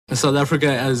South Africa,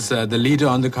 as the leader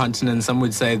on the continent, some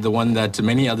would say the one that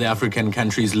many other African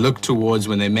countries look towards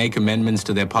when they make amendments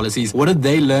to their policies. What are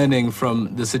they learning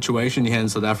from the situation here in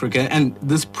South Africa and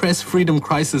this press freedom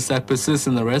crisis that persists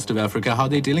in the rest of Africa? How are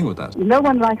they dealing with that? No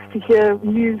one likes to hear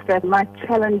news that might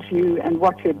challenge you and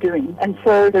what you're doing. And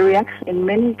so the reaction in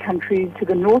many countries to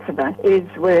the north of us is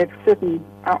where certain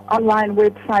online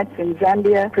websites in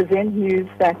Zambia present news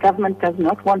that government does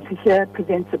not want to hear,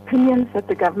 presents opinions that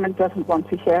the government doesn't want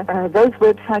to hear. Those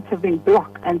websites have been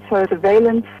blocked, and so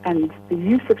surveillance and the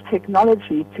use of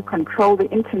technology to control the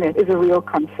internet is a real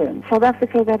concern. South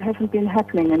Africa, that hasn't been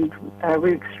happening, and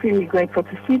we're extremely grateful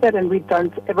to see that, and we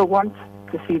don't ever want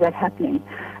to see that happening.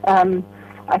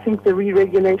 I think the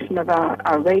re-regulation of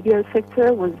our radio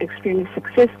sector was an extremely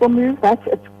successful move.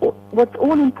 What's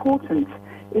all important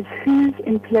is who's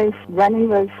in place running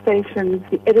those stations,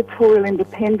 the editorial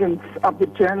independence of the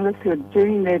journalists who are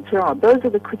doing their job. Those are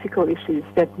the critical issues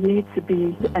that need to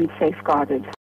be and safeguarded.